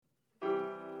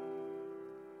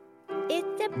It's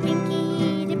the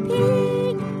Pinky the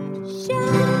Pig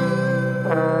Show.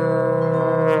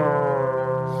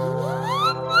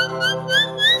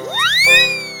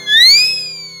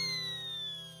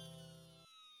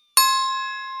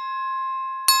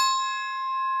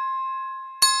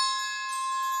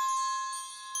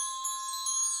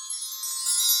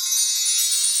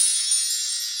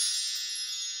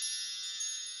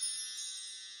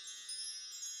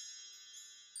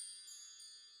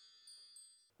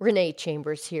 Renee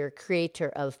Chambers here, creator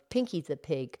of Pinky the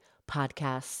Pig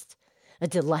podcast, a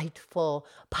delightful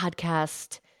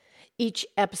podcast. Each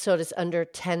episode is under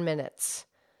 10 minutes.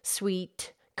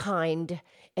 Sweet, kind,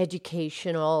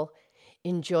 educational,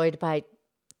 enjoyed by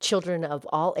children of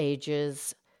all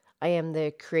ages. I am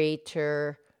the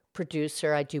creator,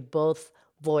 producer. I do both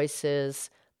voices,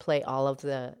 play all of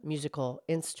the musical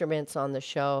instruments on the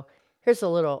show. Here's a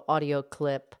little audio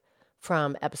clip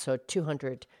from episode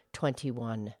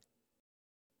 221.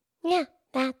 Yeah,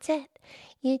 that's it.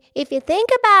 If you think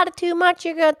about it too much,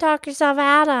 you're going to talk yourself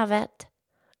out of it.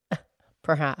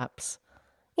 Perhaps.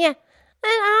 Yeah, and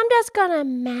I'm just going to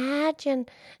imagine,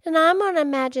 and I'm going to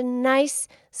imagine nice,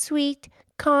 sweet,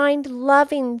 kind,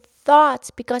 loving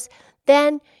thoughts, because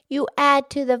then you add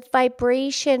to the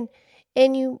vibration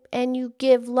and you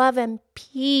give love and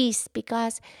peace,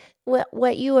 because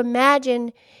what you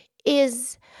imagine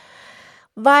is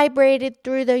vibrated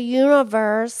through the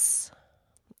universe.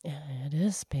 It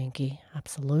is Pinky,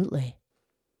 absolutely.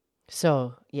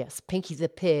 So, yes, Pinky the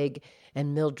Pig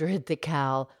and Mildred the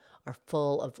Cow are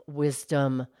full of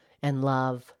wisdom and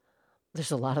love.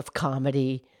 There's a lot of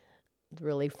comedy,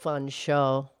 really fun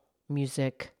show,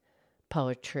 music,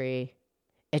 poetry,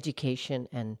 education,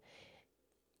 and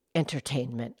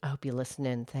entertainment. I hope you listen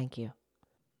in. Thank you.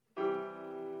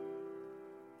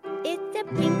 It's the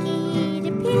Pinky